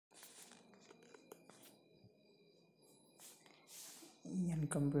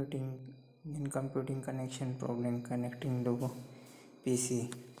in computing connection problem connecting the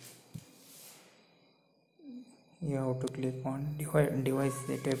PC. You have to click on device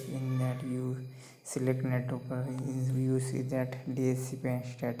setup. In that you select network you see that DHCP and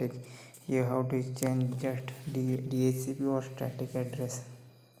static. You have to change just DHCP or static address.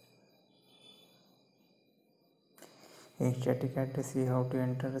 In static address you have to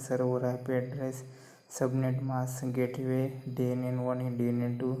enter server IP address, subnet mask, gateway, DNN1 and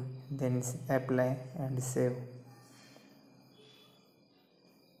DNN2, then apply and save.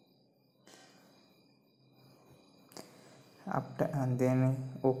 After and then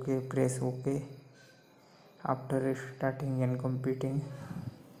OK, press OK. After restarting and computing,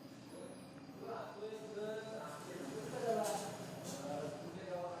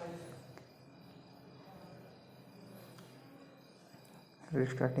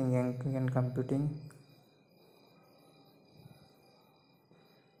 and computing,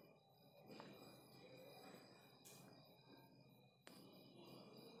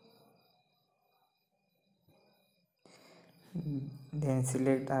 then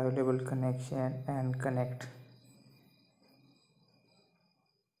select available connection and connect.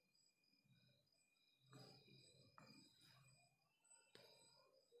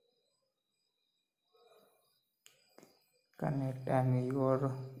 And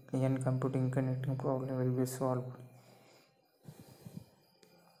your computing connecting problem will be solved.